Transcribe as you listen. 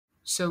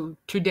So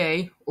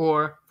today,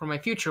 or for my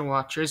future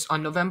watchers,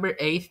 on November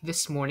 8th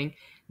this morning,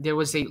 there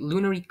was a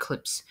lunar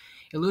eclipse.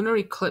 A lunar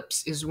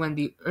eclipse is when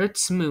the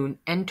Earth's moon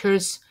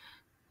enters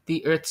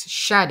the Earth's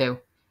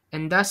shadow,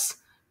 and thus,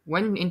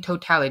 when in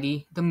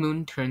totality, the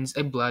moon turns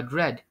a blood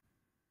red.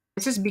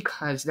 This is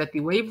because that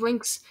the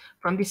wavelengths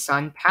from the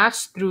sun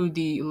pass through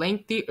the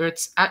lengthy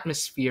Earth's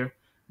atmosphere.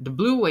 The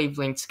blue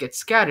wavelengths get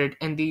scattered,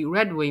 and the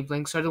red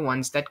wavelengths are the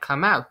ones that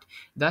come out,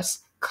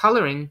 thus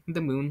coloring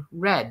the moon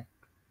red.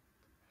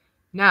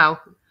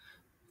 Now,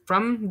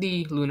 from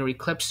the lunar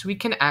eclipse, we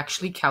can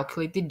actually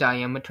calculate the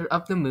diameter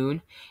of the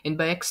moon and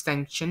by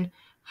extension,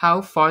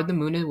 how far the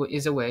moon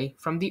is away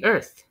from the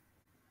Earth.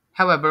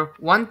 However,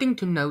 one thing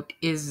to note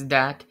is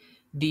that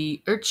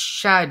the Earth's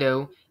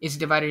shadow is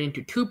divided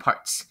into two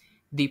parts,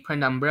 the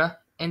penumbra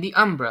and the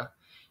umbra.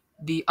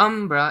 The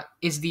umbra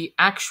is the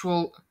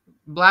actual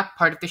black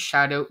part of the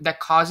shadow that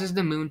causes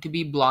the moon to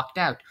be blocked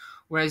out,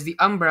 whereas the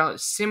umbra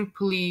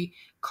simply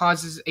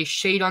causes a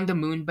shade on the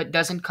moon but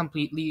doesn't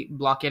completely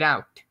block it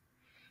out.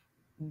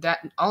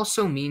 That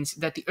also means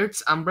that the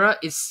Earth's umbra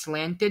is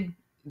slanted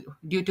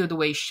due to the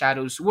way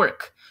shadows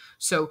work.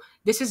 So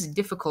this is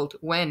difficult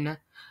when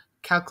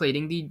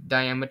calculating the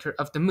diameter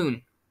of the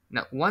moon.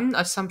 Now, one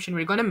assumption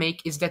we're going to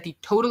make is that the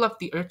total of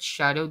the Earth's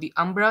shadow, the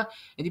umbra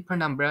and the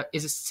penumbra,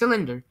 is a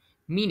cylinder,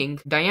 meaning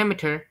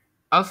diameter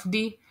of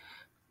the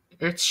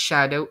Earth's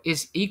shadow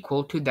is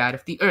equal to that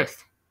of the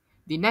Earth.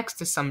 The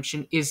next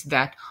assumption is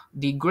that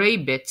the gray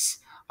bits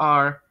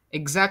are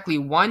exactly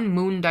one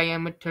moon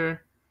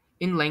diameter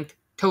in length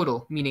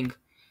total, meaning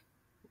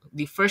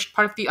the first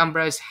part of the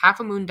umbra is half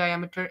a moon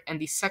diameter and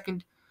the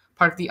second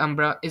part of the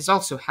umbra is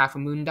also half a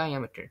moon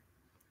diameter.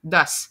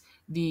 Thus,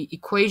 the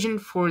equation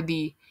for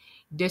the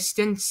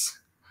distance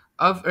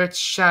of Earth's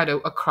shadow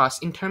across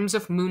in terms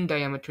of moon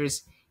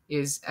diameters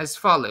is as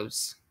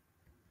follows.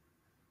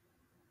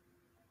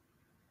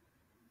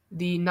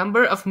 The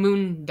number of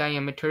moon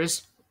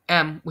diameters,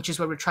 m, which is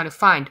what we're trying to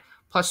find,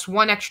 plus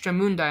one extra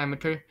moon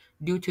diameter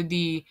due to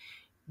the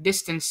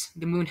distance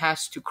the moon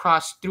has to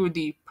cross through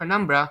the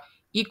penumbra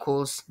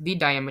equals the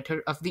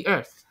diameter of the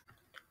Earth.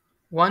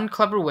 One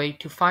clever way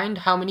to find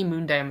how many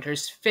moon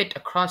diameters fit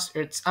across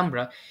Earth's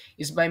umbra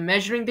is by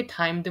measuring the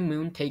time the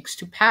moon takes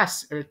to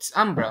pass Earth's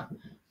umbra.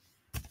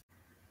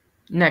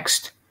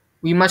 Next,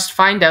 we must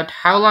find out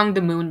how long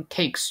the moon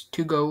takes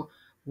to go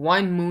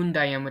one moon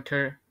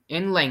diameter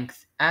in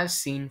length as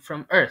seen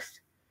from Earth.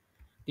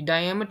 The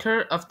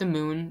diameter of the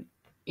moon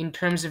in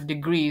terms of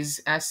degrees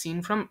as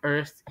seen from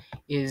Earth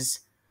is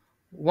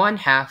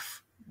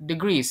 1/2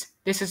 degrees.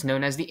 This is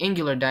known as the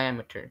angular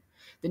diameter.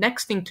 The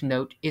next thing to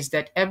note is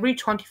that every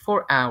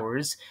 24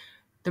 hours,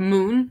 the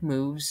moon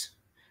moves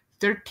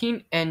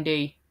 13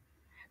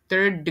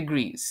 1/3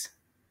 degrees.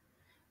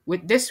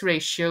 With this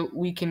ratio,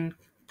 we can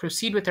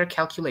proceed with our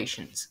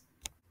calculations.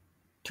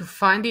 To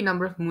find the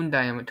number of moon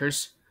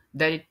diameters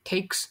that it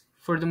takes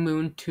for the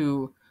moon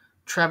to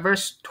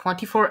traverse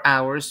 24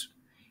 hours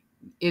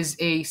is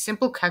a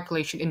simple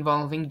calculation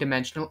involving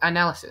dimensional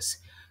analysis.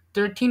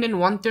 13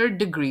 1/3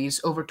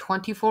 degrees over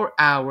 24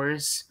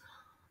 hours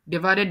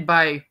divided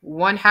by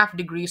 1/2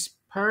 degrees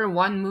per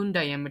one moon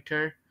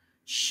diameter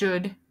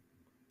should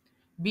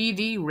be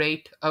the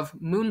rate of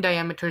moon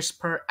diameters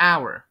per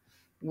hour.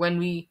 When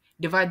we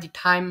divide the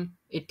time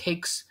it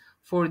takes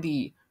for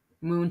the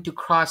moon to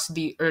cross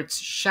the Earth's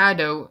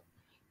shadow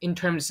in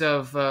terms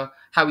of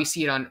how we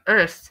see it on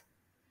Earth,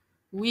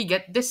 we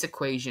get this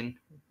equation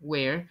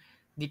where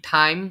the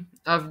time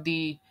of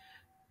the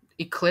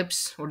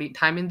eclipse, or the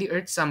time in the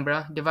Earth's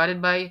umbra, divided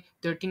by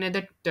 13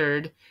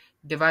 1/3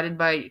 divided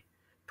by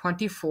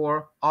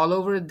 24 all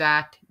over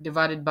that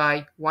divided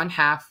by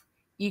 1/2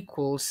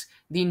 equals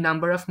the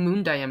number of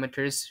moon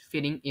diameters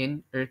fitting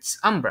in Earth's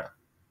umbra.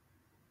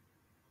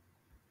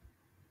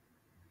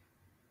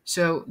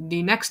 So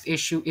the next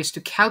issue is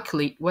to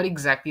calculate what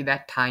exactly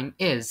that time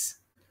is.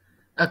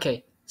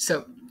 Okay,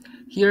 so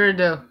here are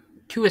the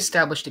two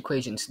established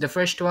equations. The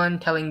first one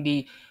telling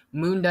the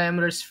moon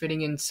diameters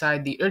fitting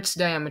inside the Earth's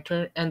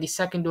diameter, and the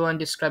second one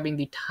describing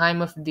the time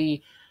of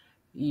the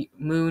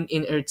moon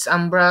in Earth's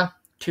umbra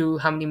to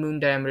how many moon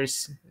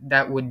diameters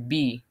that would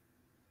be.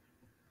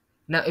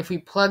 Now, if we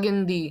plug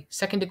in the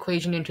second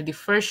equation into the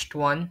first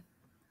one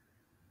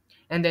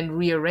and then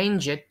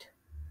rearrange it,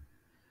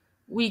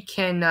 we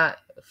can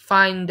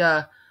find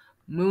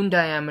moon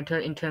diameter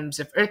in terms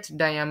of Earth's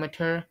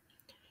diameter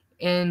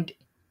and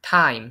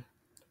time.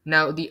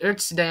 Now, the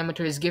Earth's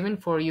diameter is given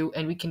for you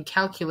and we can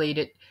calculate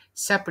it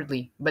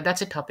separately, but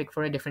that's a topic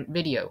for a different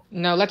video.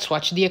 Now let's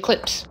watch the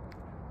eclipse.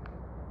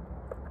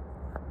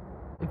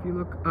 If you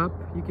look up,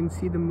 you can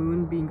see the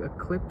moon being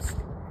eclipsed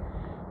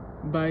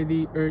by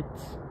the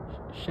Earth's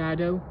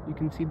shadow. You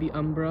can see the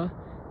umbra.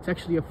 It's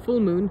actually a full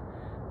moon,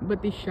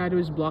 but the shadow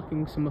is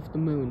blocking some of the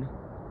moon.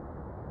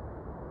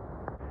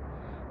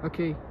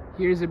 Okay,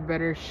 here's a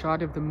better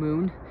shot of the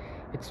moon.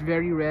 It's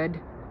very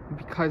red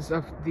because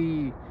of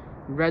the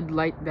red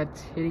light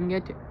that's hitting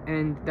it,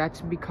 and that's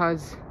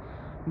because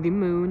the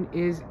moon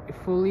is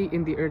fully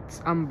in the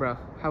Earth's umbra.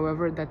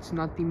 However, that's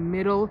not the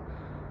middle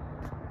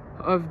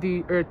of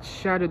the Earth's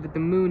shadow that the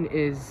moon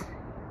is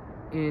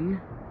in,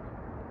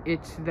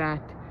 it's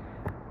that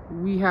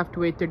we have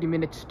to wait 30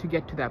 minutes to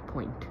get to that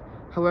point.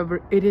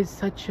 However, it is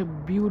such a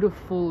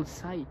beautiful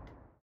sight.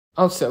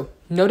 Also,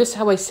 notice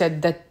how I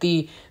said that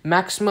the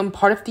maximum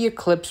part of the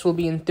eclipse will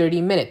be in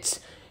 30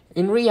 minutes.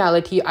 In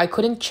reality, I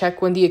couldn't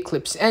check when the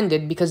eclipse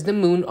ended because the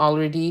moon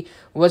already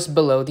was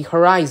below the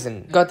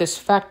horizon. Got this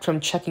fact from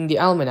checking the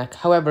almanac.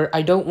 However,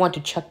 I don't want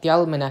to check the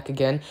almanac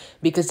again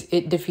because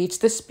it defeats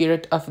the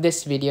spirit of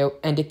this video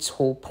and its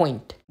whole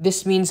point.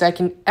 This means I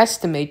can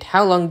estimate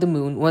how long the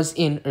moon was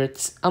in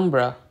Earth's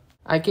umbra.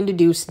 I can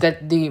deduce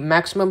that the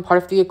maximum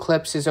part of the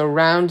eclipse is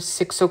around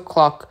 6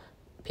 o'clock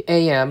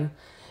a.m.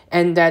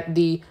 and that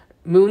the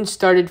moon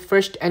started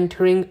first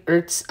entering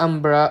Earth's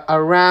umbra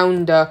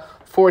around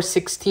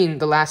 4:16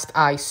 the last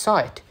I saw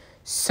it.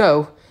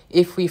 So,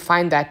 if we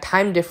find that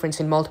time difference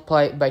and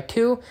multiply it by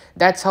 2,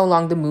 that's how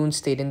long the moon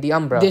stayed in the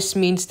umbra. This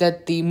means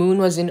that the moon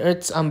was in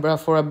Earth's umbra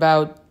for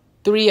about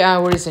 3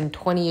 hours and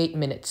 28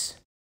 minutes.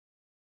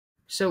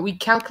 So we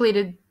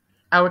calculated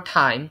our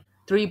time,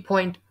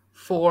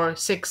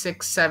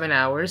 3.4667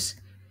 hours.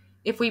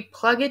 If we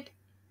plug it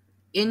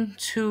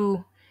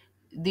into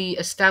the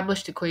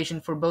established equation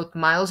for both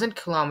miles and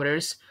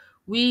kilometers,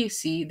 we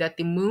see that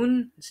the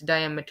moon's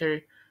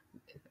diameter,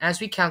 as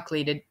we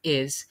calculated,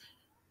 is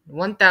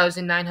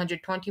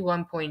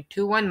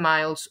 1,921.21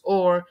 miles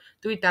or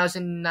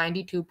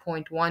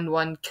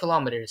 3,092.11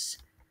 kilometers.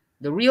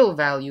 The real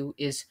value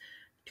is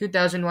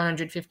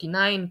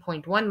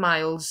 2,159.1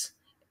 miles,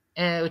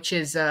 which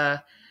is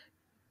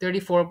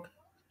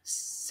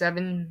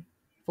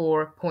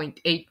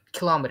 3474.8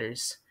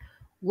 kilometers,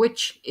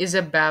 which is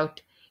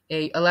about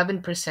a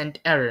 11%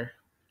 error.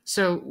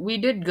 So we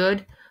did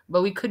good,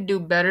 but we could do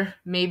better.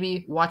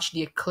 Maybe watch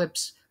the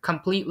eclipse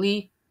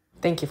completely.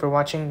 Thank you for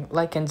watching.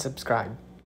 Like and subscribe.